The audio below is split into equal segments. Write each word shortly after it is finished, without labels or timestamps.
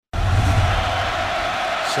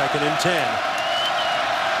Second and 10.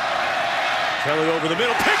 Kelly over the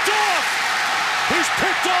middle, picked off! He's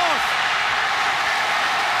picked off!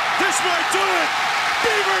 This might do it!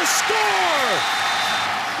 Beavers score!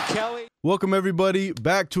 Kelly. Welcome, everybody,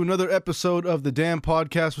 back to another episode of the Damn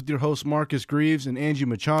Podcast with your hosts, Marcus Greaves and Angie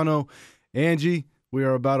Machano. Angie, we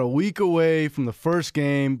are about a week away from the first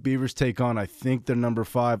game. Beavers take on, I think, their number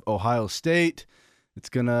 5, Ohio State. It's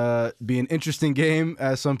going to be an interesting game,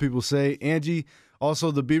 as some people say. Angie,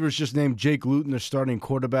 also, the Beavers just named Jake Luton their starting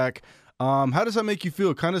quarterback. How does that make you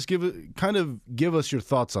feel? Kind of give us your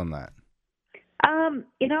thoughts on that.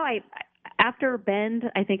 After Bend,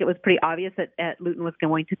 I think it was pretty obvious that Luton was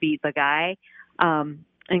going to be the guy. And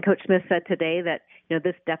Coach Smith said today that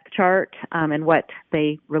this depth chart and what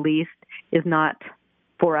they released is not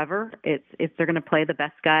forever. It's they're going to play the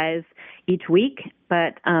best guys each week.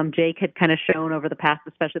 But Jake had kind of shown over the past,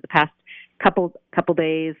 especially the past couple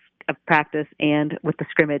days of practice and with the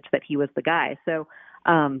scrimmage, that he was the guy. So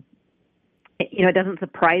it doesn't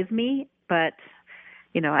surprise me, but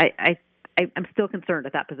I'm still concerned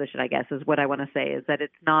at that position, I guess, is what I want to say, is that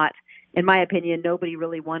it's not, in my opinion, nobody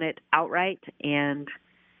really won it outright. And,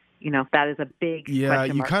 that is a big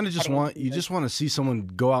question you mark. kind of just want to see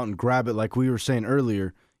someone go out and grab it, like we were saying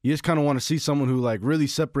earlier. You just kind of want to see someone who really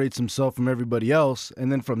separates himself from everybody else.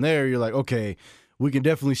 And then from there, you're like, okay, we can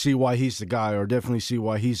definitely see why he's the guy, or definitely see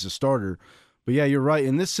why he's the starter. But yeah, you're right.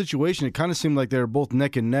 In this situation, it kind of seemed like they were both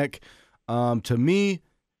neck and neck. To me,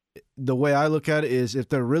 the way I look at it is, if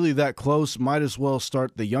they're really that close, might as well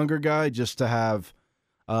start the younger guy just to have,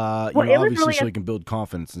 obviously really so he can build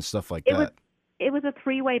confidence and stuff like that. It was a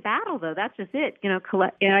three-way battle, though. That's just it.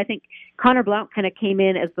 I think Connor Blount kind of came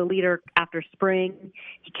in as the leader after spring.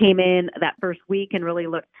 He came in that first week and really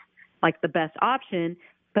looked like the best option.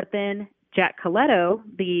 But then Jack Coletto,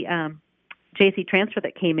 the JC transfer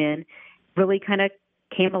that came in, really kind of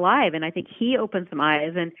came alive, and I think he opened some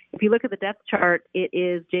eyes. And if you look at the depth chart, it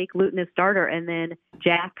is Jake Luton as starter, and then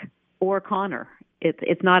Jack or Connor.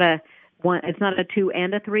 It's not a 2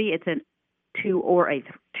 and a 3. It's a 2 or a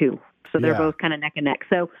 2. So they're both kind of neck and neck.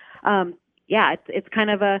 So it's kind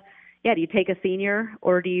of do you take a senior,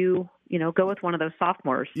 or do you go with one of those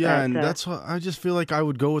sophomores? Yeah, and that's why I just feel like I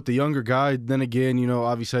would go with the younger guy. Then again,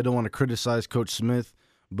 obviously I don't want to criticize Coach Smith,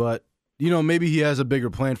 but maybe he has a bigger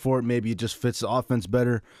plan for it. Maybe it just fits the offense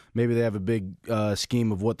better. Maybe they have a big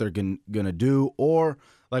scheme of what they're going to do. Or,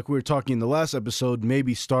 like we were talking in the last episode,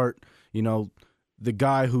 maybe start, the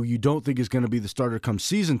guy who you don't think is going to be the starter come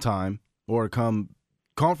season time or come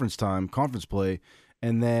conference play.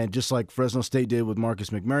 And then just like Fresno State did with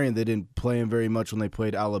Marcus McMaryion, they didn't play him very much when they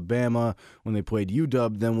played Alabama, when they played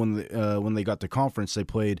UW. Then when they got to conference, they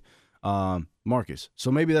played Marcus.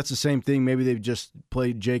 So maybe that's the same thing. Maybe they've just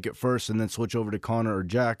played Jake at first and then switch over to Connor or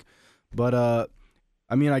Jack. But,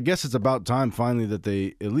 I guess it's about time finally that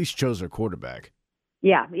they at least chose their quarterback.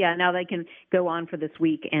 Yeah. Now they can go on for this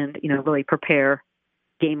week and, really prepare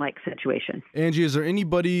game-like situation. Angie, is there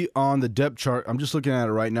anybody on the depth chart, I'm just looking at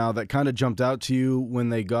it right now, that kind of jumped out to you when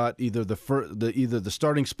they got either the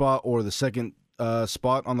starting spot or the second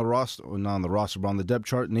spot on the roster, or not on the roster, but on the depth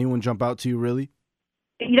chart? Anyone jump out to you, really?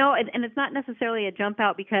 And it's not necessarily a jump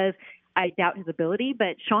out because I doubt his ability,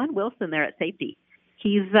 but Sean Wilson there at safety.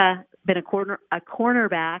 He's been a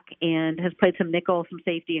cornerback and has played some nickel, some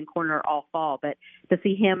safety, and corner all fall. But to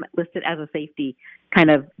see him listed as a safety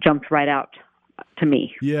kind of jumped right out to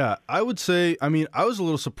me. Yeah, I would say, I was a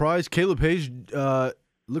little surprised. Caleb Hayes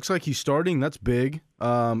looks like he's starting. That's big.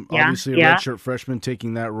 Obviously, a redshirt freshman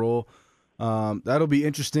taking that role. That'll be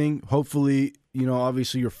interesting. Hopefully,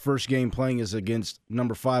 obviously your first game playing is against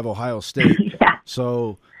number 5 Ohio State. Yeah.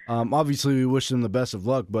 So obviously we wish them the best of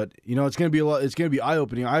luck, but it's going to be it's going to be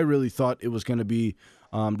eye-opening. I really thought it was going to be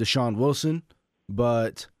Deshaun Wilson,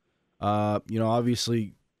 but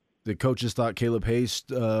obviously the coaches thought Caleb Hayes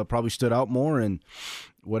probably stood out more, and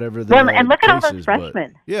whatever the and look at all those is,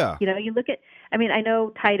 freshmen. Yeah. You look at, I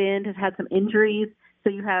know tight end has had some injuries,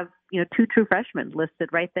 so you have 2 true freshmen listed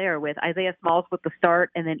right there with Isaiah Smalls with the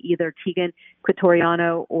start, and then either Tegan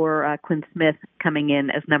Quitoriano or Quinn Smith coming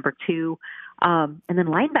in as number 2. And then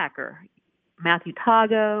linebacker, Matthew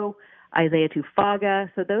Tago, Isaiah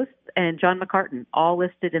Tufaga, so those, and John McCartan, all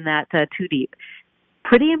listed in that 2 deep.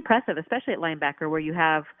 Pretty impressive, especially at linebacker where you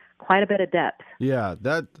have quite a bit of depth. Yeah,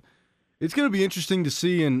 it's going to be interesting to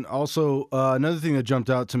see. And also another thing that jumped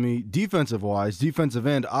out to me, defensive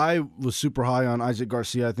end, I was super high on Isaac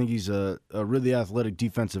Garcia. I think he's a really athletic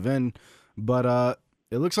defensive end. But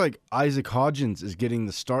it looks like Isaac Hodgins is getting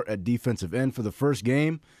the start at defensive end for the first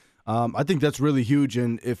game. I think that's really huge,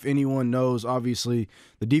 and if anyone knows, obviously,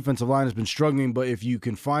 the defensive line has been struggling, but if you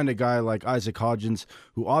can find a guy like Isaac Hodgins,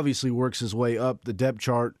 who obviously works his way up the depth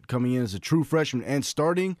chart, coming in as a true freshman and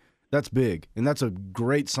starting, that's big, and that's a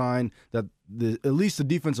great sign that at least the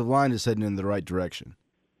defensive line is heading in the right direction.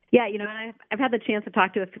 Yeah, and I've had the chance to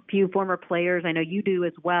talk to a few former players. I know you do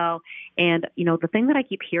as well. And, the thing that I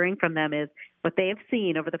keep hearing from them is what they have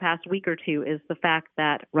seen over the past week or two is the fact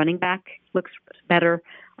that running back looks better,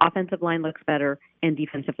 offensive line looks better, and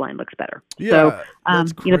defensive line looks better. Yeah, so,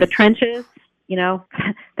 the trenches,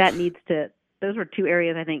 that needs to – those were two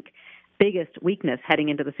areas, I think, biggest weakness heading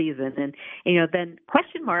into the season. And, then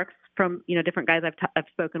question marks from, different guys I've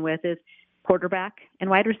spoken with is quarterback and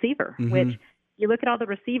wide receiver, which – you look at all the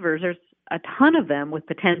receivers, there's a ton of them with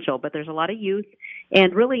potential, but there's a lot of youth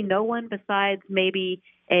and really no one besides maybe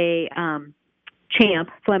a Champ,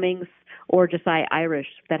 Flemings, or Josiah Irish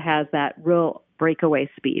that has that real breakaway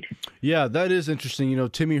speed. Yeah, that is interesting.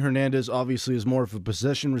 Timmy Hernandez obviously is more of a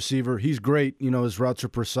possession receiver. He's great. His routes are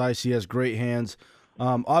precise. He has great hands.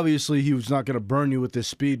 Obviously, he was not going to burn you with his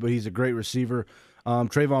speed, but he's a great receiver.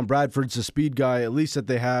 Trayvon Bradford's a speed guy, at least that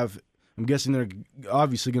they have. I'm guessing they're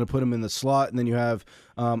obviously going to put him in the slot, and then you have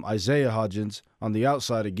Isaiah Hodgins on the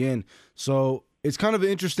outside again. So it's kind of an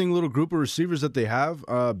interesting little group of receivers that they have.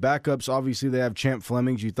 Backups, obviously, they have Champ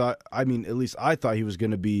Flemings. At least I thought he was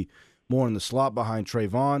going to be more in the slot behind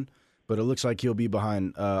Trayvon, but it looks like he'll be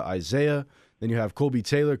behind Isaiah. Then you have Colby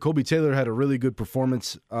Taylor. Colby Taylor had a really good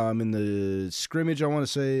performance in the scrimmage, I want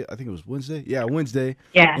to say. I think it was Wednesday. Yeah, Wednesday.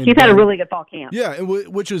 Yeah, he's had a really good fall camp. Yeah,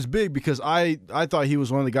 which was big because I thought he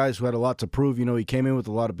was one of the guys who had a lot to prove. He came in with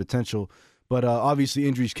a lot of potential, but obviously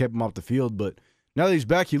injuries kept him off the field. But now that he's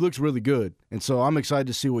back, he looks really good. And so I'm excited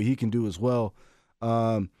to see what he can do as well.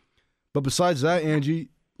 But besides that, Angie,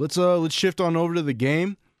 let's shift on over to the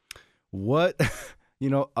game. What,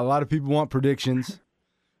 a lot of people want predictions.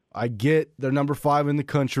 I get they're number 5 in the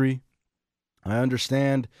country. I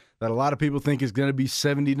understand that a lot of people think it's going to be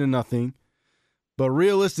 70-0. But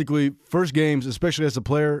realistically, first games, especially as a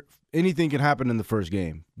player, anything can happen in the first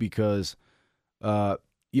game because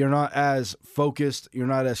you're not as focused, you're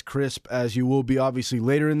not as crisp as you will be obviously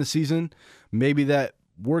later in the season. Maybe that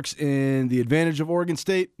works in the advantage of Oregon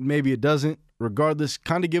State. Maybe it doesn't. Regardless,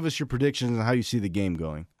 kind of give us your predictions on how you see the game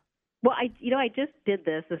going. Well, I just did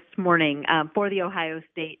this morning for the Ohio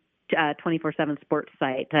State 24/7 Sports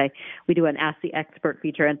site. We do an Ask the Expert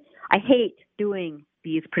feature, and I hate doing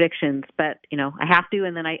these predictions, but I have to,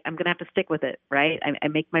 and then I'm going to have to stick with it, right? I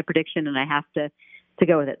make my prediction, and I have to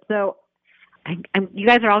go with it. So, you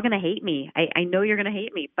guys are all going to hate me. I know you're going to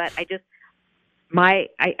hate me, but I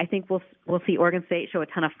think we'll see Oregon State show a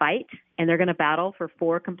ton of fight, and they're going to battle for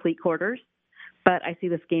 4 complete quarters. But I see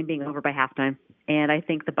this game being over by halftime, and I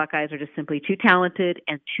think the Buckeyes are just simply too talented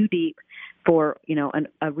and too deep for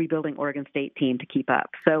a rebuilding Oregon State team to keep up.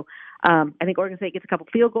 So I think Oregon State gets a couple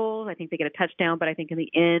field goals. I think they get a touchdown, but I think in the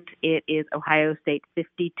end it is Ohio State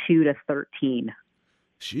 52-13.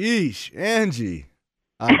 Sheesh, Angie.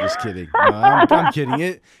 I'm just kidding. No, I'm kidding.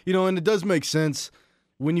 It and it does make sense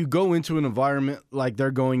when you go into an environment like they're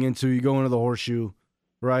going into. You go into the Horseshoe,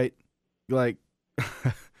 right? Like.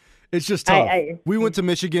 It's just tough. We went to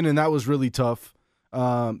Michigan, and that was really tough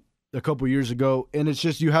a couple years ago. And it's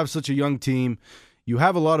just you have such a young team. You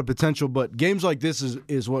have a lot of potential, but games like this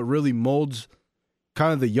is what really molds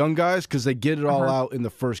kind of the young guys because they get it all out in the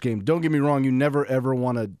first game. Don't get me wrong. You never, ever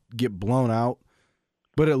want to get blown out.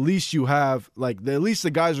 But at least you have, at least the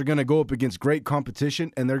guys are going to go up against great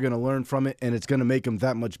competition, and they're going to learn from it, and it's going to make them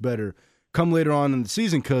that much better come later on in the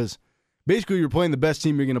season because basically you're playing the best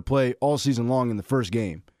team you're going to play all season long in the first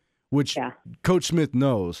game. Which Coach Smith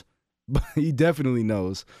knows, but he definitely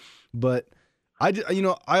knows. But I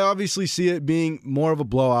obviously see it being more of a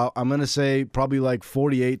blowout. I'm going to say probably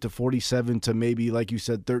 48-47 to maybe, like you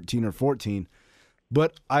said, 13 or 14.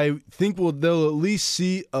 But I think they'll at least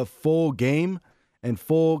see a full game and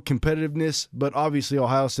full competitiveness. But obviously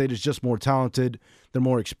Ohio State is just more talented. They're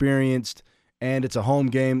more experienced, and it's a home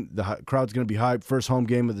game. The crowd's going to be hyped. First home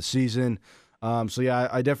game of the season. So, yeah,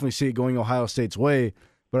 I definitely see it going Ohio State's way.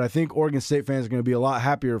 But I think Oregon State fans are going to be a lot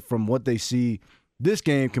happier from what they see this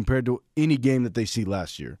game compared to any game that they see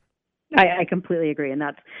last year. I completely agree, and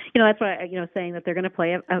that's why saying that they're going to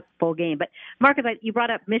play a full game. But Marcus, you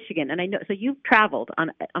brought up Michigan, and I know so you've traveled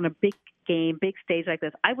on a big game, big stage like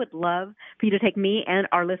this. I would love for you to take me and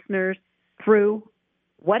our listeners through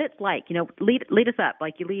what it's like. Lead us up.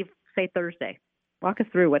 Like you leave, say Thursday. Walk us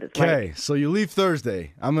through what it's like. Okay, so you leave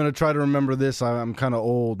Thursday. I'm going to try to remember this. I'm kind of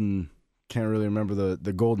old and can't really remember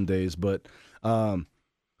the golden days, but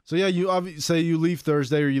So yeah, say you leave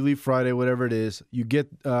Thursday or you leave Friday, whatever it is. You get,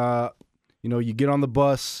 you get on the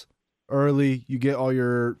bus early. You get all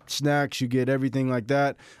your snacks. You get everything like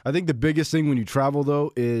that. I think the biggest thing when you travel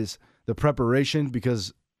though is the preparation,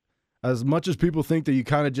 because as much as people think that you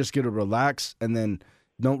kind of just get to relax and then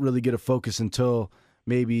don't really get a focus until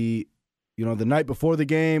maybe, the night before the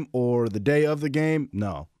game or the day of the game.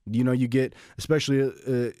 No, you get, especially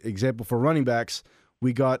example for running backs,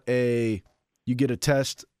 you get a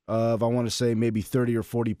test of, I want to say maybe 30 or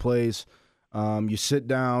 40 plays. You sit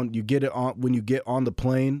down, you get it on when you get on the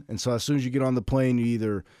plane. And so as soon as you get on the plane, you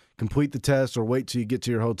either complete the test or wait till you get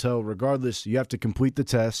to your hotel. Regardless, you have to complete the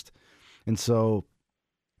test. And so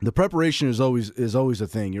the preparation is always a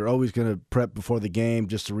thing. You're always going to prep before the game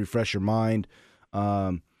just to refresh your mind.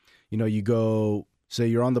 You go, say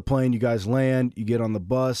you're on the plane, you guys land, you get on the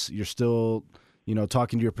bus, you're still,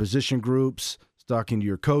 talking to your position groups, talking to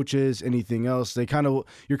your coaches, anything else.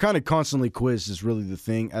 You're kind of constantly quizzed is really the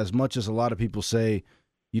thing. As much as a lot of people say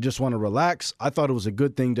you just want to relax, I thought it was a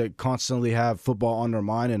good thing to constantly have football on our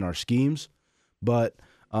mind and our schemes. But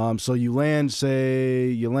so you land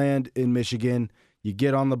in Michigan, you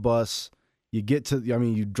get on the bus, you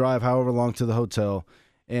drive however long to the hotel.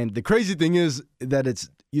 And the crazy thing is that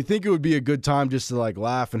you think it would be a good time just to like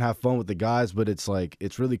laugh and have fun with the guys, but it's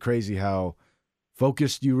really crazy how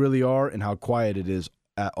focused you really are and how quiet it is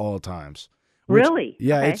at all times. Really?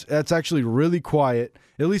 Yeah, okay. It's actually really quiet.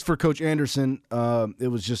 At least for Coach Anderson, it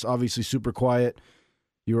was just obviously super quiet.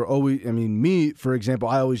 You were always, me, for example,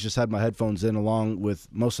 I always just had my headphones in along with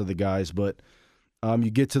most of the guys, but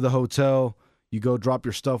you get to the hotel, you go drop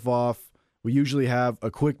your stuff off. We usually have a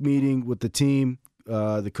quick meeting with the team.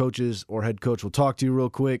 The coaches or head coach will talk to you real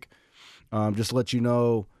quick, just let you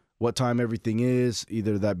know what time everything is,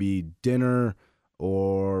 either that be dinner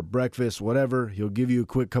or breakfast, whatever. He'll give you a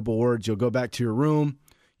quick couple words. You'll go back to your room.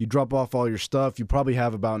 You drop off all your stuff. You probably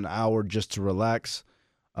have about an hour just to relax.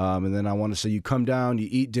 And then I want to say you come down, you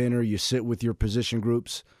eat dinner, you sit with your position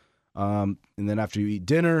groups. And then after you eat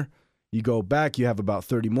dinner, you go back. You have about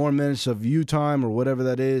 30 more minutes of you time or whatever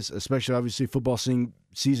that is, especially obviously football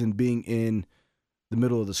season being in the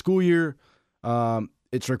middle of the school year.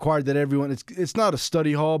 It's required that everyone, it's not a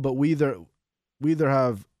study hall, but we either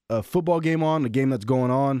have a football game on, a game that's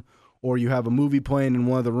going on, or you have a movie playing in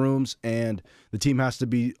one of the rooms, and the team has to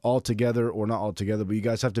be all together, or not all together, but you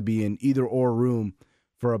guys have to be in either or room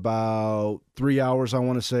for about 3 hours, I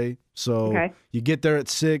want to say. So okay. You get there at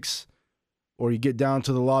 6, or you get down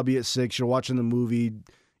to the lobby at 6. You're watching the movie,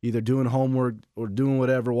 either doing homework or doing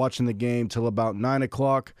whatever, watching the game till about 9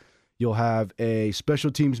 o'clock. You'll have a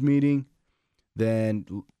special teams meeting. Then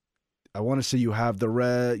I want to say you have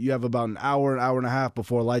about an hour and a half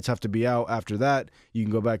before lights have to be out. After that, you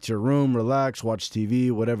can go back to your room, relax, watch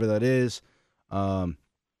TV, whatever that is.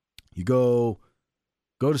 You go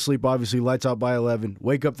to sleep, obviously, lights out by 11.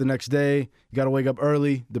 Wake up the next day. You got to wake up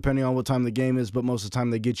early, depending on what time the game is, but most of the time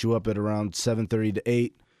they get you up at around 7:30 to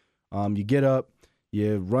 8. You get up,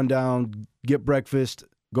 you run down, get breakfast,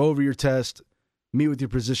 go over your test, meet with your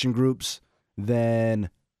position groups, then,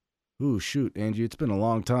 Angie, it's been a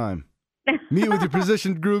long time. Meet with your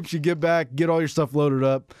position groups, you get back, get all your stuff loaded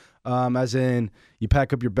up, as in you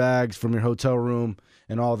pack up your bags from your hotel room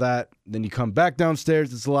and all that. Then you come back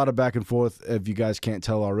downstairs. It's a lot of back and forth, if you guys can't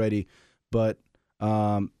tell already. But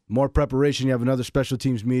more preparation. You have another special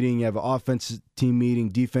teams meeting. You have an offense team meeting,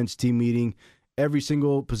 defense team meeting. Every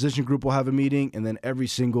single position group will have a meeting, and then every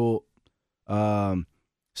single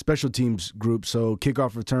special teams group, so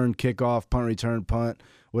kickoff return, kickoff, punt return, punt,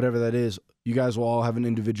 whatever that is, you guys will all have an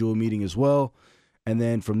individual meeting as well. And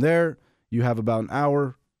then from there, you have about an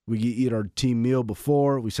hour. We eat our team meal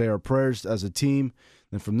before. We say our prayers as a team.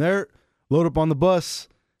 Then from there, load up on the bus,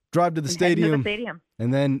 drive to the stadium.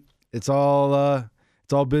 And then it's all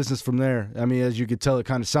business from there. As you could tell, it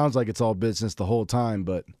kind of sounds like it's all business the whole time,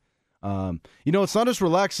 but it's not as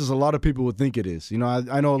relaxed as a lot of people would think it is.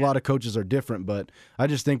 I know a lot of coaches are different, but I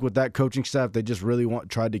just think with that coaching staff, they just really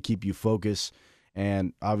tried to keep you focused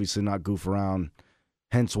and obviously not goof around.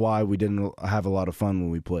 Hence why we didn't have a lot of fun when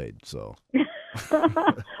we played. So,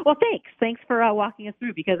 well, thanks for walking us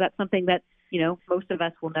through, because that's something that most of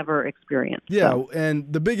us will never experience. Yeah, so.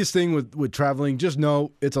 And the biggest thing with traveling, just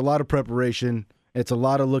know it's a lot of preparation. It's a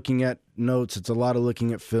lot of looking at notes. It's a lot of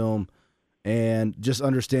looking at film. And just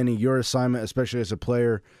understanding your assignment, especially as a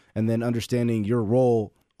player, and then understanding your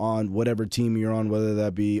role on whatever team you're on, whether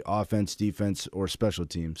that be offense, defense, or special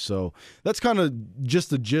teams. So that's kind of just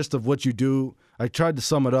the gist of what you do. I tried to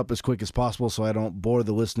sum it up as quick as possible so I don't bore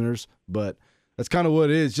the listeners, but that's kind of what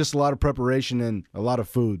it is, just a lot of preparation and a lot of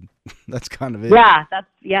food. That's kind of it.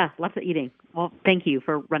 Yeah, lots of eating. Well, thank you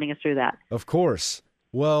for running us through that. Of course.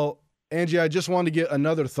 Well, Angie, I just wanted to get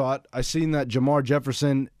another thought. I seen that Jamar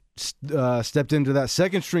Jefferson stepped into that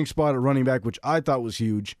second string spot at running back, which I thought was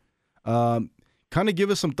huge. Kind of give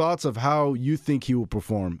us some thoughts of how you think he will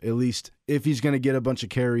perform, at least if he's going to get a bunch of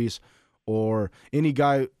carries or any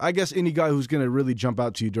guy who's going to really jump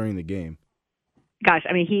out to you during the game. Gosh,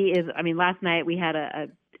 I mean, he is. I mean, last night we had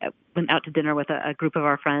went out to dinner with a group of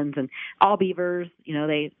our friends, and all Beavers. You know,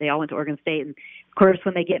 they all went to Oregon State, and of course,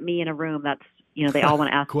 when they get me in a room, that's they all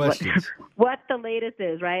want to ask what the latest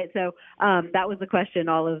is, right? So that was the question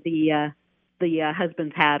all of the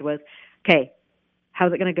husbands had was, okay,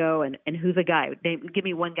 how's it going to go, and who's a guy? Give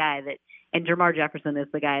me one guy and Jamar Jefferson is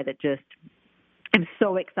the guy that just. I'm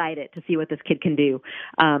so excited to see what this kid can do.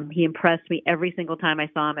 He impressed me every single time I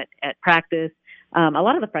saw him at practice. A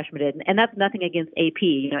lot of the freshmen did, and that's nothing against AP.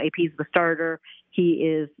 You know, AP is the starter. He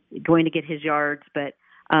is going to get his yards, but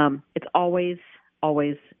it's always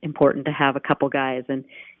important to have a couple guys. And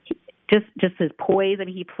just his poise. I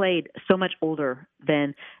mean, he played so much older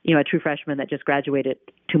than a true freshman that just graduated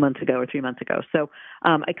 2 months ago or 3 months ago. So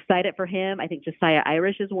excited for him. I think Josiah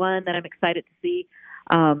Irish is one that I'm excited to see.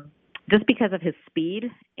 Just because of his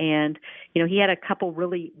speed, and he had a couple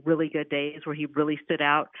really, really good days where he really stood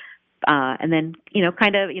out, and then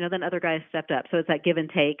then other guys stepped up. So it's that give and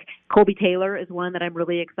take. Colby Taylor is one that I'm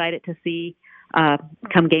really excited to see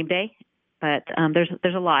come game day. But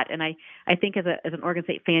there's a lot, and I think as an Oregon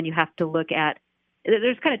State fan, you have to look at.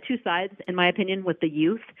 There's kind of two sides, in my opinion, with the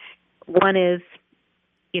youth. One is,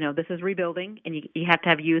 this is rebuilding, and you have to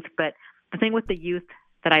have youth. But the thing with the youth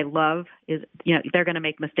that I love is, they're going to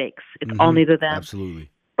make mistakes. It's all new to them.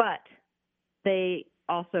 Absolutely. But they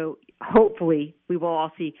also, hopefully, we will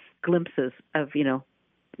all see glimpses of,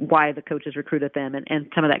 why the coaches recruited them and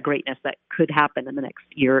some of that greatness that could happen in the next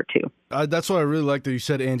year or two. That's what I really like that you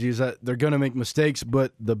said, Angie, is that they're going to make mistakes.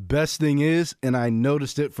 But the best thing is, and I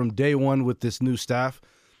noticed it from day one with this new staff,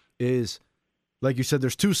 is, like you said,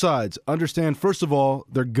 there's two sides. Understand, first of all,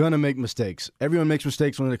 they're going to make mistakes. Everyone makes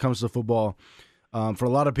mistakes when it comes to football. For a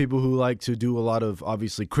lot of people who like to do a lot of,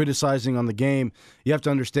 obviously, criticizing on the game, you have to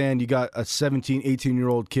understand you got a 17,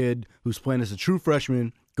 18-year-old kid who's playing as a true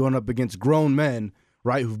freshman going up against grown men,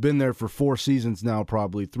 right, who've been there for 4 seasons now,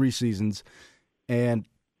 probably 3 seasons. And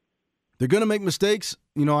they're going to make mistakes.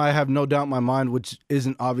 I have no doubt in my mind, which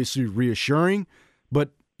isn't obviously reassuring. But,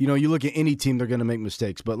 you look at any team, they're going to make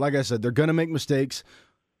mistakes. But like I said, they're going to make mistakes,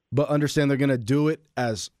 but understand they're going to do it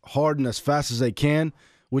as hard and as fast as they can,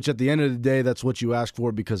 which at the end of the day, that's what you ask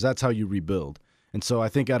for because that's how you rebuild. And so I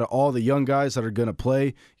think out of all the young guys that are going to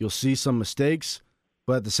play, you'll see some mistakes.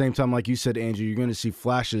 But at the same time, like you said, Andrew, you're going to see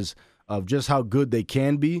flashes of just how good they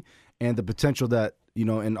can be and the potential that,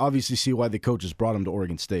 and obviously see why the coaches brought them to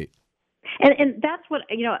Oregon State. And that's what,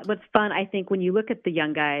 what's fun, I think, when you look at the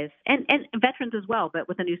young guys and veterans as well, but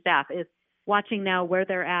with the new staff, is watching now where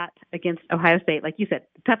they're at against Ohio State. Like you said,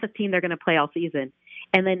 the toughest team they're going to play all season.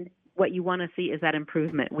 And then what you want to see is that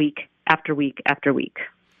improvement week after week after week.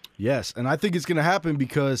 Yes, and I think it's going to happen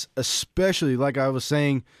because especially, like I was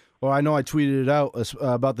saying, or I know I tweeted it out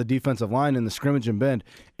about the defensive line and the scrimmage and bend.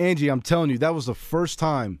 Angie, I'm telling you, that was the first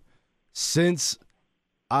time since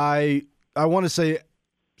I want to say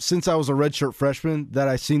since I was a redshirt freshman that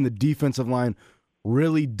I seen the defensive line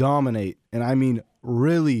really dominate, and I mean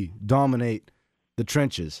really dominate the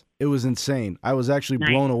trenches. It was insane. I was actually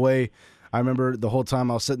blown away. I remember the whole time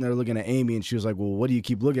I was sitting there looking at Amy, and she was like, well, what do you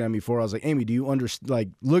keep looking at me for? I was like, Amy, do you understand? Like,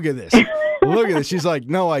 look at this. Look at this. She's like,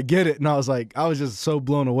 no, I get it. And I was like, I was just so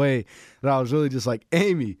blown away that I was really just like,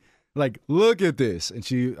 Amy, like, look at this. And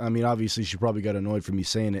she, I mean, obviously she probably got annoyed for me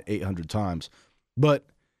saying it 800 times. But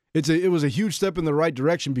it was a huge step in the right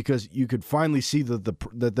direction because you could finally see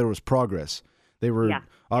that there was progress. They were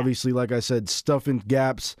obviously, like I said, stuffing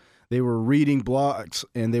gaps. They were reading blocks,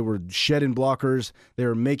 and they were shedding blockers. They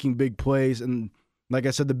were making big plays. And like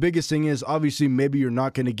I said, the biggest thing is, obviously, maybe you're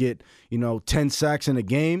not going to get, 10 sacks in a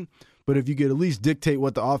game. But if you could at least dictate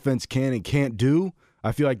what the offense can and can't do,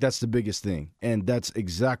 I feel like that's the biggest thing. And that's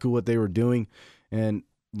exactly what they were doing. And,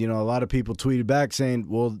 a lot of people tweeted back saying,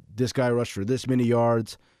 well, this guy rushed for this many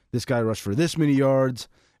yards. This guy rushed for this many yards,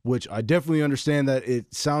 which I definitely understand that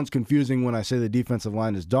it sounds confusing when I say the defensive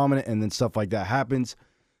line is dominant and then stuff like that happens.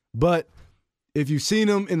 But if you've seen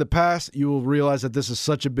them in the past, you will realize that this is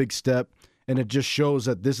such a big step, and it just shows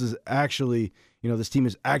that this is actually, this team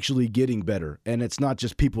is actually getting better, and it's not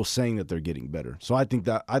just people saying that they're getting better. So I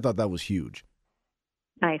thought that was huge.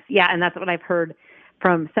 Nice. Yeah, and that's what I've heard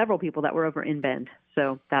from several people that were over in Bend.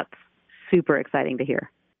 So that's super exciting to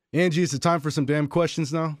hear. Angie, it's the time for some damn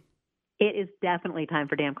questions now. It is definitely time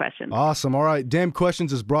for Damn Questions. Awesome. All right. Damn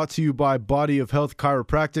Questions is brought to you by Body of Health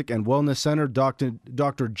Chiropractic and Wellness Center.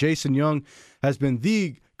 Dr. Jason Young has been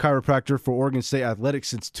the chiropractor for Oregon State Athletics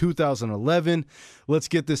since 2011. Let's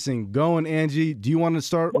get this thing going. Angie, do you want to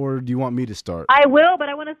start or do you want me to start? I will, but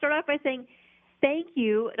I want to start off by saying thank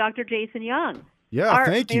you, Dr. Jason Young. Yeah,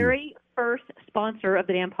 thank you. Our very first sponsor of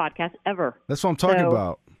the Damn Podcast ever. That's what I'm talking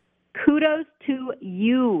about. Kudos to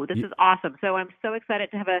you. This is awesome. So I'm so excited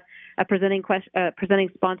to have a presenting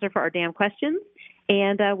sponsor for our Damn Questions.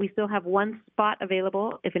 And we still have one spot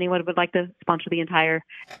available if anyone would like to sponsor the entire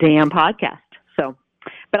Damn Podcast. So,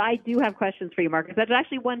 but I do have questions for you, Marcus. That's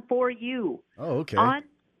actually one for you. Oh, okay.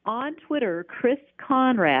 On Twitter, Chris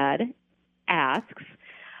Conrad asks,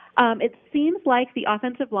 it seems like the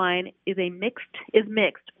offensive line is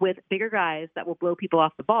mixed with bigger guys that will blow people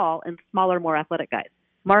off the ball and smaller, more athletic guys.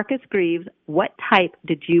 Marcus Greaves, what type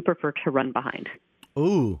did you prefer to run behind?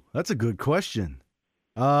 Ooh, that's a good question.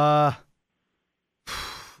 I'm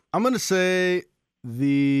going to say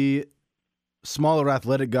the smaller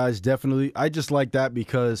athletic guys, definitely. I just like that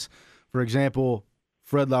because, for example,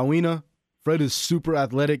 Fred Lawina. Fred is super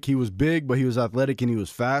athletic. He was big, but he was athletic and he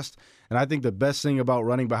was fast. And I think the best thing about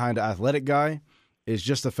running behind an athletic guy is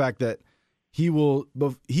just the fact that he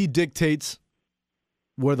dictates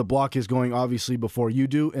where the block is going, obviously, before you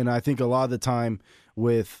do. And I think a lot of the time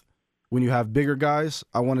when you have bigger guys,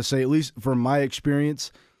 I want to say, at least from my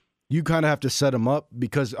experience, you kind of have to set them up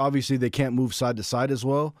because obviously they can't move side to side as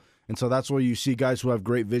well. And so that's where you see guys who have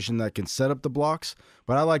great vision that can set up the blocks.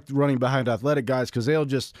 But I like running behind athletic guys because they'll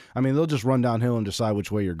just run downhill and decide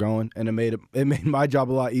which way you're going. And it made my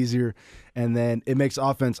job a lot easier. And then it makes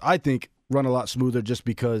offense, I think, run a lot smoother just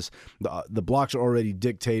because the blocks are already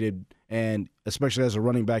dictated. And especially as a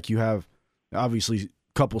running back, you have obviously a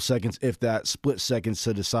couple seconds, if that, split seconds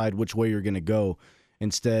to decide which way you're going to go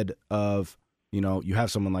instead of, you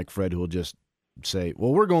have someone like Fred who will just say,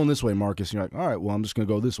 well, we're going this way, Marcus. And you're like, all right, well, I'm just going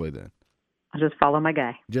to go this way then. I'll just follow my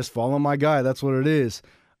guy. Just follow my guy. That's what it is.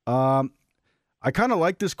 I kind of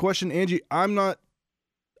like this question, Angie. I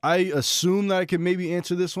assume that I can maybe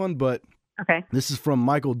answer this one, but okay. This is from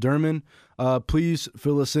Michael Derman. Please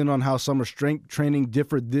fill us in on how summer strength training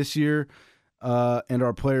differed this year and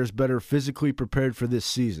are players better physically prepared for this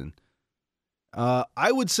season?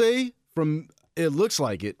 I would say it looks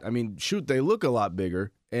like it. I mean, shoot, they look a lot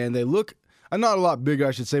bigger, and they look not a lot bigger,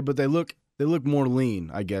 I should say, but they look more lean,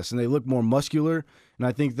 I guess, and they look more muscular. And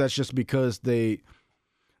I think that's just because the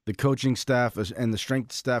coaching staff and the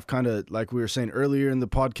strength staff kind of, like we were saying earlier in the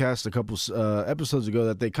podcast a couple episodes ago,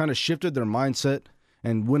 that they kind of shifted their mindset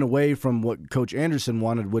and went away from what Coach Anderson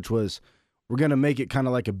wanted, which was we're going to make it kind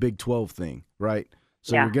of like a Big 12 thing, right?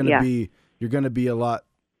 So you're going to be a lot.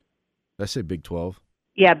 Did I say Big 12?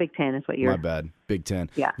 Yeah, Big 10 is what you're. My bad. Big 10.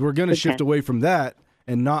 Yeah. We're going to shift 10. away from that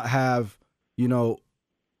and not have,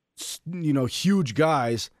 huge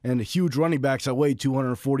guys and huge running backs that weigh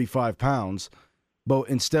 245 pounds. But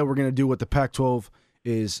instead, we're going to do what the Pac-12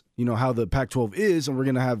 is, how the Pac-12 is, and we're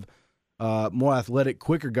going to have more athletic,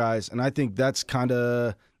 quicker guys. And I think that's kind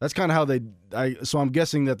of how so I'm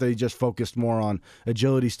guessing that they just focused more on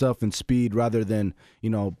agility stuff and speed rather than,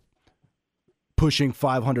 pushing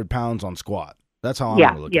 500 pounds on squat. That's how I'm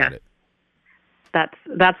going to look at it.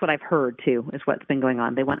 That's what I've heard too, is what's been going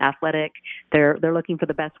on. They want athletic. They're looking for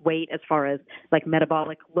the best weight as far as like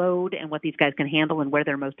metabolic load and what these guys can handle and where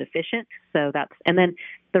they're most efficient. So and then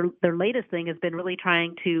their latest thing has been really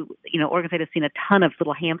trying to, Oregon State has seen a ton of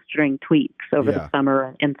little hamstring tweaks over the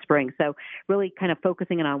summer and spring. So really kind of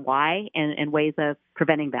focusing in on why and ways of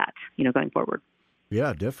preventing that, going forward.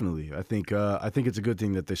 Yeah, definitely. I think it's a good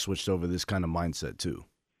thing that they switched over this kind of mindset too.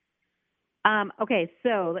 Okay,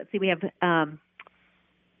 so let's see. We have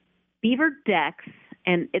Beaver Dex,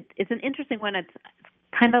 and it's an interesting one. It's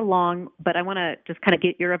kind of long, but I want to just kind of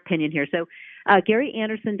get your opinion here. So Gary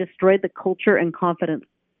Anderson destroyed the culture and confidence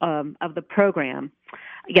of the program,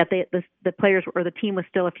 yet the players or the team was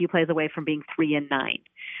still a few plays away from being 3-9.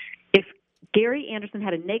 If Gary Anderson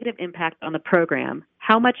had a negative impact on the program,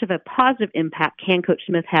 how much of a positive impact can Coach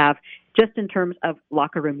Smith have just in terms of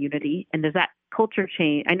locker room unity? And does that culture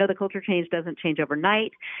change? I know the culture change doesn't change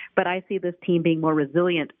overnight, but I see this team being more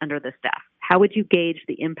resilient under the staff. How would you gauge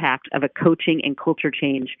the impact of a coaching and culture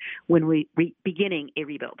change when we beginning a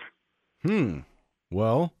rebuild?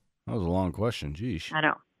 Well, that was a long question. Geesh. I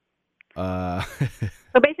know.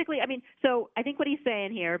 So basically, I think what he's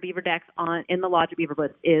saying here, Beaver Dex in the Lodge of Beaver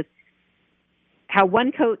Blitz, is how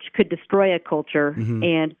one coach could destroy a culture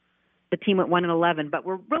and the team went 1-11, but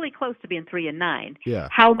we're really close to being 3-9. Yeah.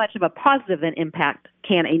 How much of a positive an impact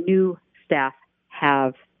can a new staff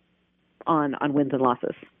have on wins and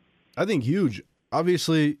losses? I think huge.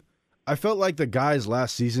 Obviously, I felt like the guys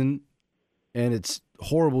last season, and it's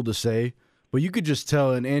horrible to say, but you could just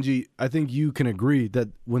tell, and Angie, I think you can agree, that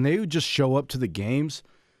when they would just show up to the games,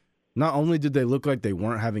 not only did they look like they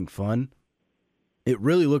weren't having fun, it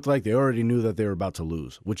really looked like they already knew that they were about to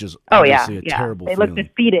lose, which is obviously a terrible They feeling. looked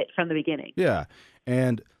defeated from the beginning. Yeah,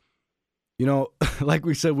 and, you know, like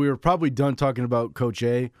we said, we were probably done talking about Coach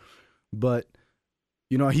A, but,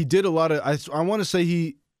 you know, he did a lot of – I want to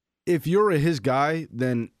say if you're his guy,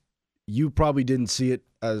 then you probably didn't see it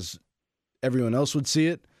as everyone else would see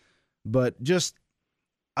it. But just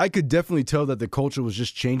I could definitely tell that the culture was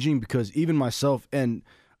just changing because even myself, and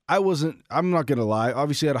I'm not going to lie,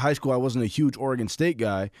 obviously out of high school I wasn't a huge Oregon State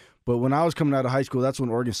guy, but when I was coming out of high school, that's when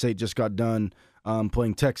Oregon State just got done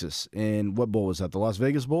playing Texas. And what bowl was that, the Las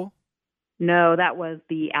Vegas Bowl? No, that was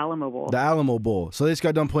the Alamo Bowl. The Alamo Bowl. So they just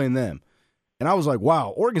got done playing them. And I was like, wow,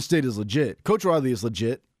 Oregon State is legit. Coach Riley is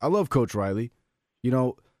legit. I love Coach Riley. You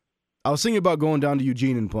know, I was thinking about going down to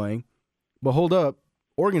Eugene and playing, but hold up,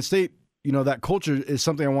 Oregon State, you know, that culture is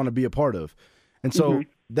something I want to be a part of. And so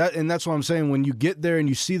that's what I'm saying. When you get there and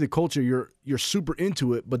you see the culture, you're super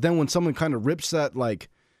into it. But then when someone kind of rips that,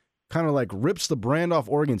 rips the brand off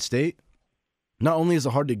Oregon State, not only is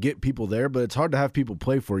it hard to get people there, but it's hard to have people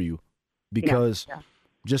play for you because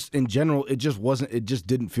just in general, it just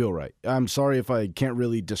didn't feel right. I'm sorry if I can't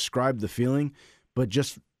really describe the feeling, but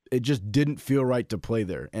it just didn't feel right to play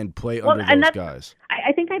there and play under those guys.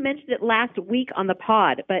 I think I mentioned it last week on the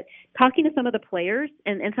pod, but talking to some of the players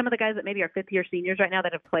and some of the guys that maybe are fifth-year seniors right now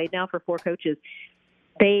that have played now for 4 coaches,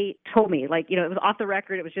 they told me, like, you know, it was off the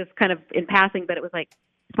record. It was just kind of in passing, but it was like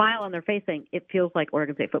smile on their face saying it feels like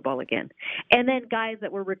Oregon State football again. And then guys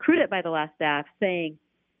that were recruited by the last staff saying,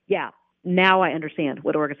 yeah, now I understand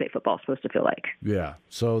what Oregon State football is supposed to feel like. Yeah.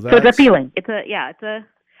 So it's a feeling.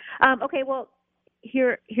 Okay, well,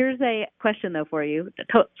 Here's a question, though, for you.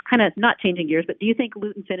 Kind of not changing gears, but do you think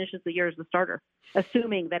Luton finishes the year as the starter,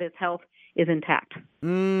 assuming that his health is intact?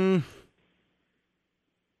 I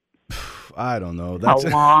don't know. That's a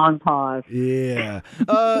long pause. Yeah.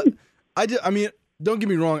 I mean, don't get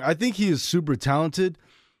me wrong. I think he is super talented,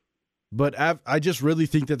 but I just really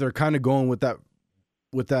think that they're kind of going with that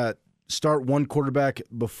start one quarterback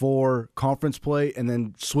before conference play and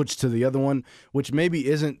then switch to the other one, which maybe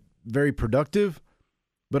isn't very productive.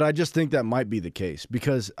 But I just think that might be the case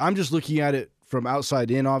because I'm just looking at it from outside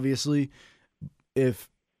in, obviously. If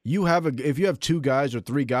you have 2 guys or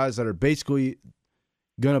 3 guys that are basically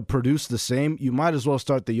going to produce the same, you might as well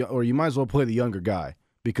you might as well play the younger guy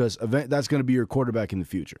because that's going to be your quarterback in the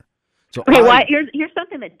future. So okay, here's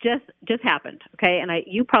something that just happened, okay? And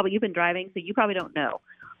you've been driving, so you probably don't know.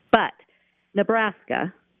 But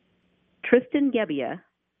Nebraska, Tristan Gebbia,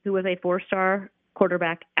 who was a 4-star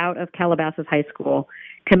quarterback out of Calabasas High School,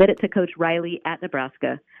 committed to Coach Riley at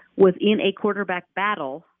Nebraska, was in a quarterback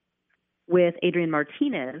battle with Adrian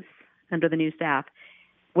Martinez under the new staff,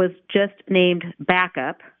 was just named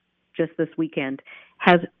backup just this weekend,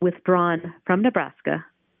 has withdrawn from Nebraska.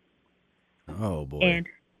 Oh, boy. And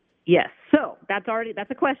yes, so that's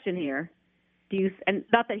a question here. And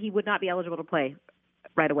not that he would not be eligible to play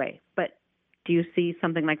right away, but do you see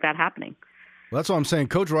something like that happening? Well, that's what I'm saying.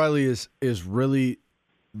 Coach Riley is really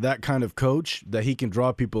that kind of coach that he can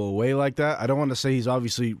draw people away like that. I don't want to say he's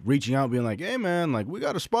obviously reaching out being like, hey, man, like we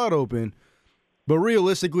got a spot open. But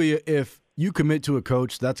realistically, if you commit to a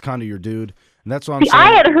coach, that's kind of your dude. And that's what I'm saying.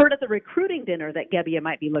 I had heard at the recruiting dinner that Gebbia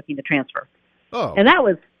might be looking to transfer. Oh. And that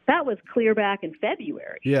was clear back in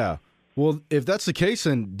February. Yeah. Well, if that's the case,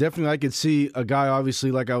 then definitely I could see a guy,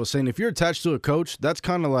 obviously, like I was saying, if you're attached to a coach, that's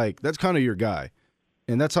kind of your guy.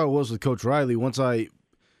 And that's how it was with Coach Riley.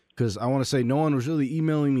 Because I want to say no one was really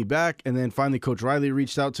emailing me back, and then finally Coach Riley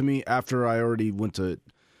reached out to me after I already went to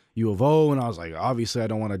U of O, and I was like, obviously I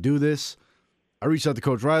don't want to do this. I reached out to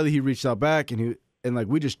Coach Riley. He reached out back, and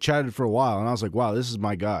we just chatted for a while, and I was like, wow, this is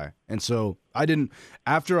my guy. And so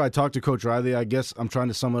after I talked to Coach Riley, I guess I'm trying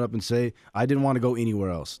to sum it up and say I didn't want to go anywhere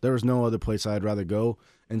else. There was no other place I'd rather go.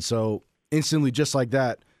 And so instantly, just like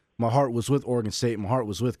that, my heart was with Oregon State. My heart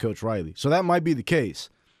was with Coach Riley. So that might be the case.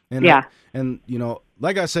 And yeah.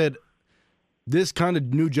 Like I said, this kind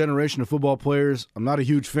of new generation of football players, I'm not a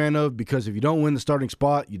huge fan of because if you don't win the starting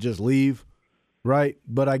spot, you just leave, right?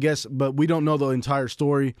 But we don't know the entire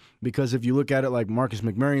story because if you look at it like Marcus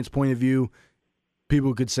McMarion's point of view,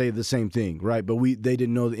 people could say the same thing, right? But they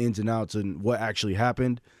didn't know the ins and outs and what actually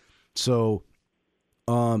happened. So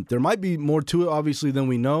there might be more to it, obviously, than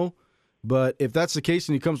we know. But if that's the case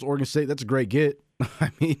and he comes to Oregon State, that's a great get.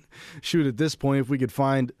 I mean, shoot, at this point, if we could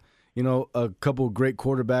find, a couple of great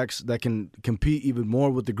quarterbacks that can compete even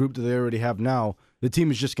more with the group that they already have now, the team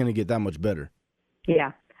is just going to get that much better.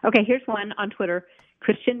 Yeah. Okay, here's one on Twitter.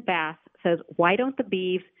 Christian Bass says, why don't the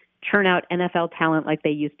Beavs churn out NFL talent like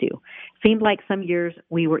they used to? Seemed like some years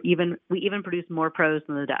we even produced more pros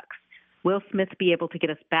than the Ducks. Will Smith be able to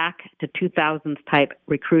get us back to 2000s type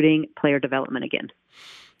recruiting player development again?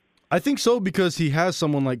 I think so, because he has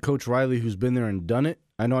someone like Coach Riley who's been there and done it.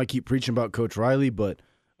 I know I keep preaching about Coach Riley, but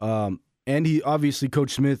and he obviously,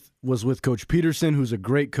 Coach Smith was with Coach Peterson, who's a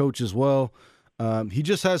great coach as well. He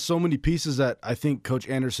just has so many pieces that I think Coach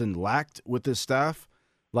Anderson lacked with his staff,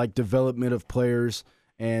 like development of players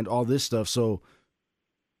and all this stuff. So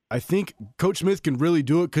I think Coach Smith can really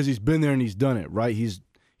do it because he's been there and he's done it, right? He's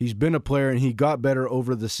been a player and he got better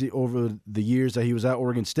over the years that he was at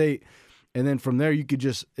Oregon State. And then from there,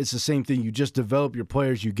 it's the same thing. You just develop your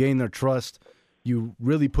players, you gain their trust, you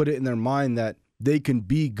really put it in their mind that they can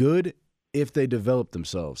be good if they develop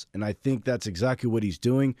themselves. And I think that's exactly what he's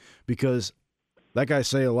doing, because like I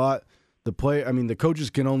say a lot, the coaches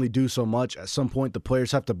can only do so much. At some point, the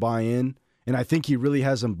players have to buy in. And I think he really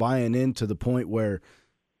has them buying in to the point where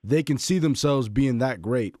they can see themselves being that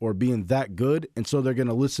great or being that good. And so they're going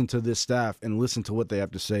to listen to this staff and listen to what they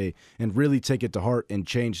have to say and really take it to heart and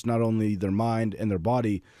change not only their mind and their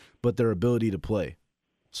body, but their ability to play.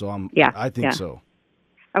 So I think so.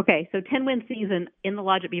 Okay, so 10-win season in the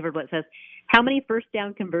Logic Beaver Blitz says, how many first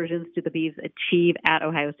down conversions do the Beavs achieve at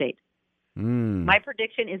Ohio State? My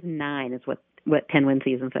prediction is 9 is what 10-win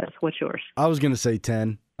season says. What's yours? I was going to say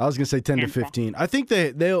 10. I was going to say 10 to 15. I think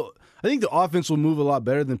I think the offense will move a lot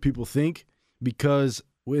better than people think, because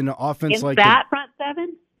in an offense like that front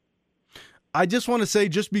seven, I just want to say,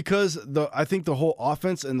 just because I think the whole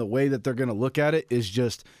offense and the way that they're going to look at it is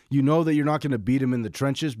just, that you're not going to beat them in the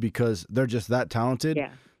trenches because they're just that talented.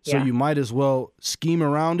 Yeah. So you might as well scheme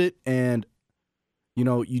around it, and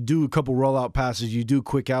you do a couple rollout passes, you do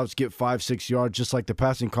quick outs, get 5-6 yards, just like the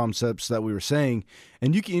passing concepts that we were saying,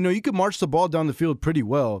 and you can march the ball down the field pretty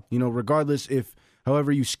well. Regardless if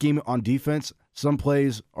however you scheme it on defense, some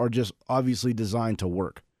plays are just obviously designed to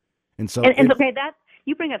work. And so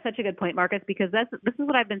you bring up such a good point, Marcus, because this is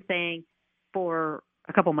what I've been saying for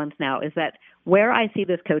a couple months now, is that where I see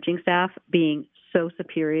this coaching staff being so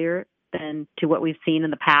superior than to what we've seen in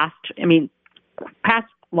the past, past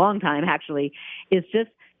long time actually, is just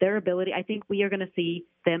their ability. I think we are going to see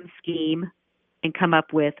them scheme and come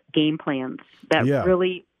up with game plans that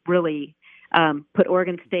really, really put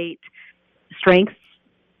Oregon State strengths,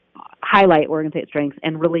 highlight Oregon State strengths,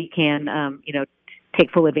 and really can, take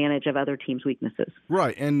full advantage of other teams' weaknesses.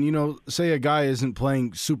 Right. And, say a guy isn't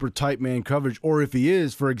playing super tight man coverage, or if he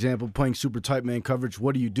is, for example, playing super tight man coverage,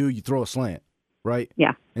 what do? You throw a slant, right?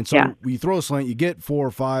 Yeah. And so when you throw a slant, you get 4,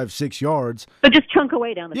 5, 6 yards. But just chunk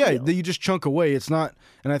away down the field. Yeah, you just chunk away. It's not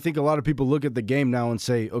 – and I think a lot of people look at the game now and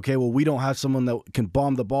say, okay, well, we don't have someone that can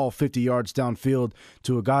bomb the ball 50 yards downfield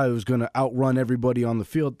to a guy who's going to outrun everybody on the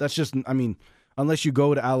field. That's just – unless you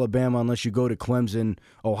go to Alabama, unless you go to Clemson,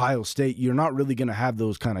 Ohio State, you're not really going to have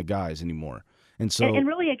those kind of guys anymore. And so, and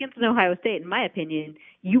really against an Ohio State, in my opinion,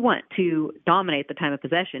 you want to dominate the time of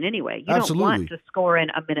possession anyway. You don't want to score in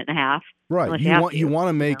a minute and a half. Right. You want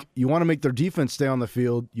to make their defense stay on the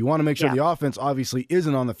field. You want to make sure the offense obviously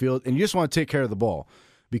isn't on the field, and you just want to take care of the ball.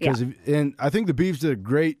 Because and I think the Beavs did a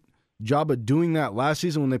great job of doing that last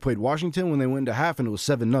season when they played Washington, when they went into half and it was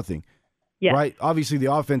 7-0. Yeah. Right. Obviously,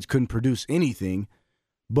 the offense couldn't produce anything,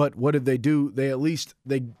 but what did they do? They at least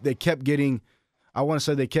they kept getting. I want to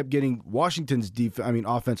say they kept getting Washington's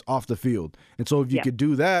offense off the field. And so if you could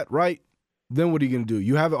do that, right, then what are you going to do?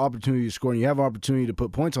 You have an opportunity to score and you have an opportunity to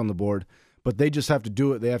put points on the board, but they just have to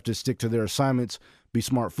do it. They have to stick to their assignments, be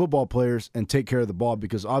smart football players, and take care of the ball,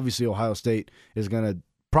 because obviously Ohio State is going to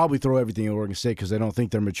probably throw everything at Oregon State because they don't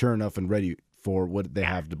think they're mature enough and ready for what they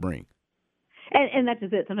have to bring. And that's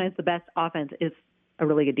just it. Sometimes the best offense is a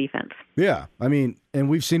really good defense. Yeah. And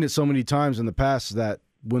we've seen it so many times in the past that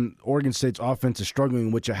when Oregon State's offense is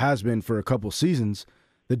struggling, which it has been for a couple seasons,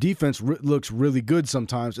 the defense looks really good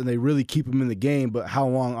sometimes, and they really keep them in the game. But how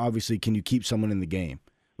long, obviously, can you keep someone in the game?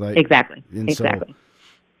 Exactly.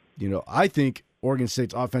 So, I think Oregon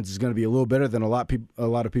State's offense is going to be a little better than a lot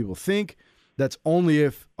of people think. That's only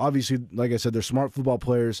if, obviously, like I said, they're smart football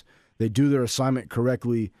players. They do their assignment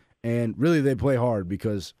correctly. And really, they play hard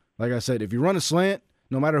because, like I said, if you run a slant,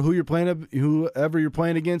 no matter whoever you're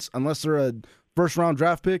playing against, unless they're a first-round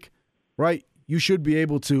draft pick, right, you should be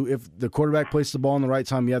able to, if the quarterback places the ball in the right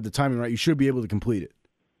time, you have the timing right, you should be able to complete it.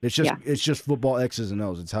 It's just football X's and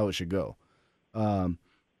O's. It's how it should go.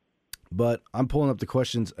 But I'm pulling up the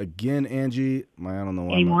questions again, Angie. I don't know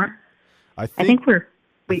why. Any more? I think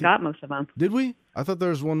we got most of them. Did we? I thought there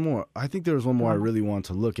was one more. I think there was one more I really wanted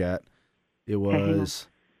to look at. It was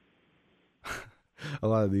a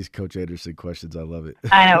lot of these Coach Anderson questions. I love it.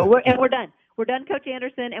 I know. We're done. We're done, Coach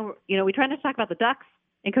Anderson, and we try not to talk about the Ducks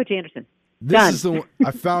and Coach Anderson. This is the one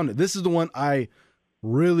I found it. This is the one I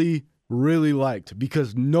really, really liked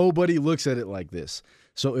because nobody looks at it like this.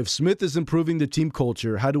 So if Smith is improving the team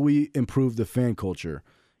culture, how do we improve the fan culture?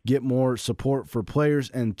 Get more support for players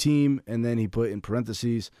and team, and then he put in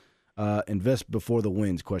parentheses, invest before the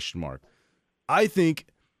wins, ? I think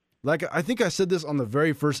I said this on the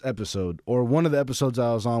very first episode, or one of the episodes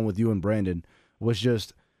I was on with you and Brandon, was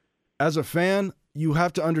just, as a fan, you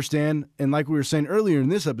have to understand, and like we were saying earlier in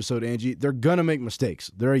this episode, Angie, they're going to make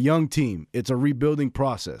mistakes. They're a young team. It's a rebuilding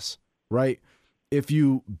process, right? If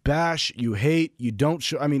you bash, you hate, you don't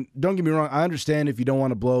show. I mean, don't get me wrong. I understand if you don't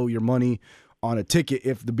want to blow your money on a ticket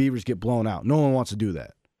if the Beavers get blown out. No one wants to do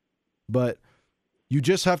that. But you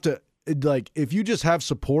just have to, like, if you just have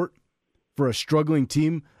support for a struggling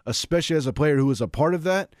team, especially as a player who is a part of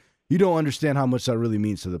that, you don't understand how much that really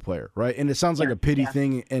means to the player, right? And it sounds like a pity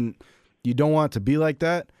thing, and you don't want it to be like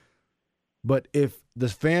that. But if the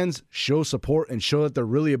fans show support and show that they're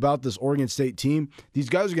really about this Oregon State team, these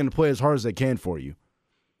guys are going to play as hard as they can for you.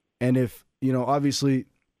 And if, obviously,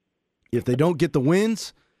 if they don't get the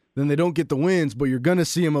wins, then they don't get the wins, but you're going to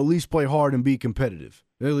see them at least play hard and be competitive.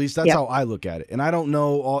 At least that's how I look at it. And I don't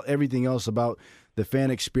know everything else about the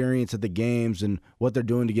fan experience at the games and what they're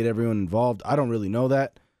doing to get everyone involved. I don't really know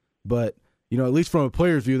that. But, at least from a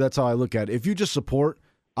player's view, that's how I look at it. If you just support,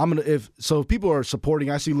 if people are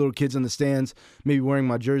supporting, I see little kids in the stands, maybe wearing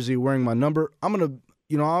my jersey, wearing my number, I'm going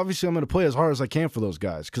to, obviously I'm going to play as hard as I can for those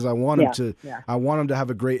guys because I want them I want them to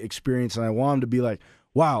have a great experience, and I want them to be like,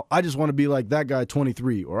 wow, I just want to be like that guy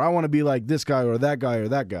 23, or I want to be like this guy or that guy or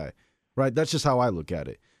that guy, right? That's just how I look at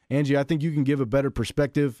it. Angie, I think you can give a better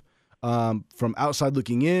perspective from outside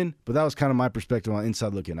looking in, but that was kind of my perspective on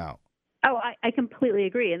inside looking out. Oh, I completely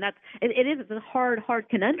agree. And it's a hard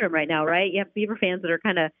conundrum right now, right? You have Beaver fans that are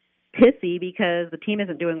kind of pissy because the team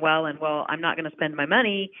isn't doing well, and, I'm not going to spend my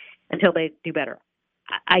money until they do better.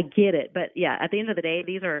 I get it. But, yeah, at the end of the day,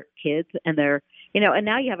 these are kids, and they're, and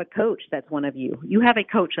now you have a coach that's one of you. You have a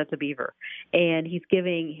coach that's a Beaver, and he's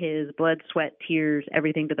giving his blood, sweat, tears,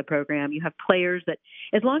 everything to the program. You have players that,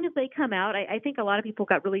 as long as they come out, I think a lot of people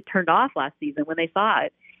got really turned off last season when they saw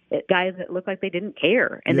it. Guys that looked like they didn't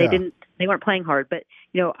care, and they weren't playing hard. But,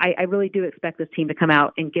 I really do expect this team to come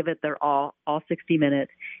out and give it their all 60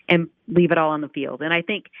 minutes, and leave it all on the field. And I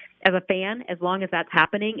think as a fan, as long as that's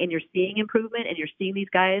happening and you're seeing improvement and you're seeing these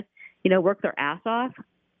guys, work their ass off,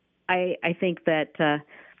 I think that,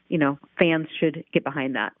 fans should get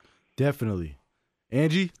behind that. Definitely.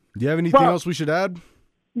 Angie, do you have anything else we should add?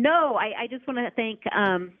 No, I just want to thank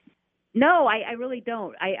No, I really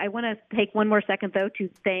don't. I want to take one more second, though, to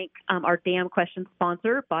thank our Damn Questions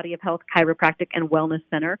sponsor, Body of Health Chiropractic and Wellness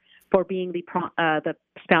Center, for being the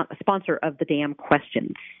sponsor of the Damn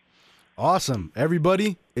Questions. Awesome.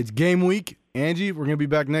 Everybody, it's game week. Angie, we're going to be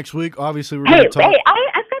back next week. Obviously, we're going to talk. Hey,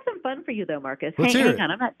 I've got some fun for you, though, Marcus. Let's hear it.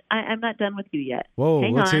 Hang on. I'm not done with you yet. Whoa,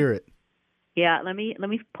 let's hear it. Yeah, let me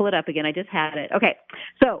pull it up again. I just had it. Okay,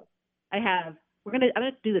 so I'm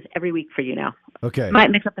gonna do this every week for you now. Okay.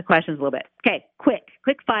 Might mix up the questions a little bit. Okay, quick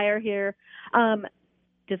fire here.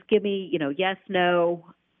 Just give me, yes, no,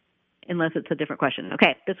 unless it's a different question.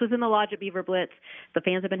 Okay, this was in the Lodge of Beaver Blitz. The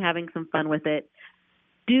fans have been having some fun with it.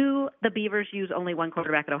 Do the Beavers use only one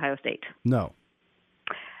quarterback at Ohio State? No.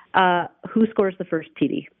 Who scores the first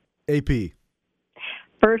TD? AP.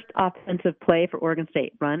 First offensive play for Oregon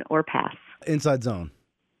State, run or pass? Inside zone.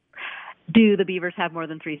 Do the Beavers have more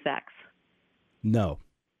than 3 sacks? No.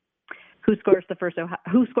 Who scores first,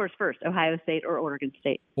 Ohio State or Oregon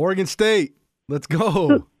State? Oregon State. Let's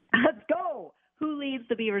go. Let's go. Who leads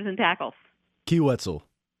the Beavers in tackles? Key Wetzel.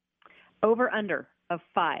 Over under of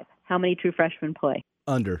 5. How many true freshmen play?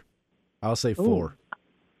 Under. I'll say 4.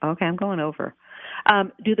 Ooh. Okay, I'm going over.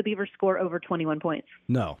 Do the Beavers score over 21 points?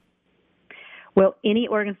 No. Will any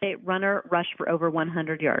Oregon State runner rush for over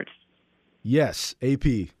 100 yards? Yes. AP.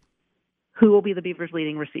 Who will be the Beavers'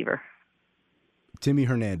 leading receiver? Timmy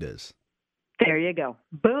Hernandez. There you go.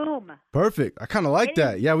 Boom. Perfect. I kind of like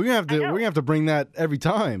that. Yeah, we're gonna have to bring that every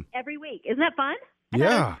time. Every week. Isn't that fun?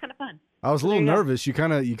 Yeah. It's kind of fun. I was a little nervous. You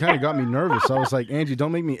kind of got me nervous. I was like, Angie,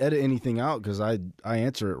 don't make me edit anything out because I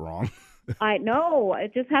answer it wrong. I know.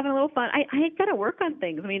 Just having a little fun. I got to work on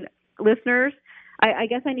things. I mean, listeners, I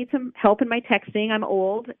guess I need some help in my texting. I'm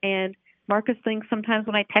old, and Marcus thinks sometimes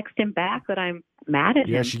when I text him back that I'm mad at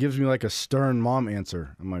him. Yeah, she gives me like a stern mom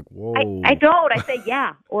answer. I'm like, whoa. I don't. I say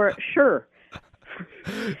yeah or sure.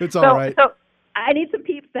 It's all right. So I need some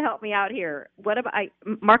peeps to help me out here. What about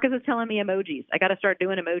Marcus is telling me emojis. I got to start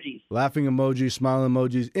doing emojis. Laughing emojis, smiling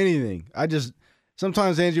emojis, anything.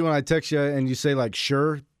 Sometimes, Angie, when I text you and you say like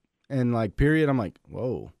sure and like period, I'm like,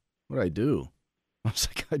 whoa, what did I do? I was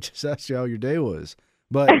like, I just asked you how your day was.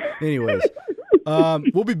 But anyways,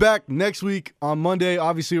 we'll be back next week on Monday.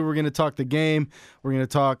 Obviously, we're going to talk the game. We're going to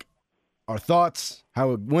talk our thoughts,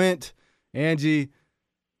 how it went. Angie,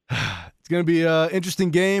 it's going to be an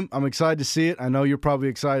interesting game. I'm excited to see it. I know you're probably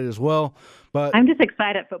excited as well. But I'm just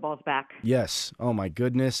excited football's back. Yes. Oh, my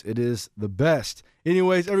goodness. It is the best.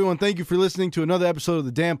 Anyways, everyone, thank you for listening to another episode of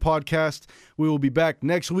the Damn Podcast. We will be back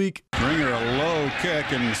next week. Ringer, a low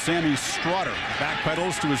kick, and Sammy Strotter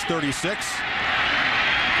backpedals to his 36.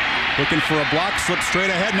 Looking for a block, slips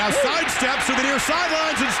straight ahead, now sidesteps to the near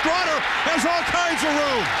sidelines, and Strotter has all kinds of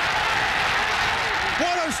room.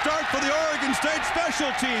 What a start for the Oregon State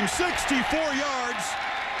special team. 64 yards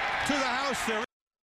to the house there.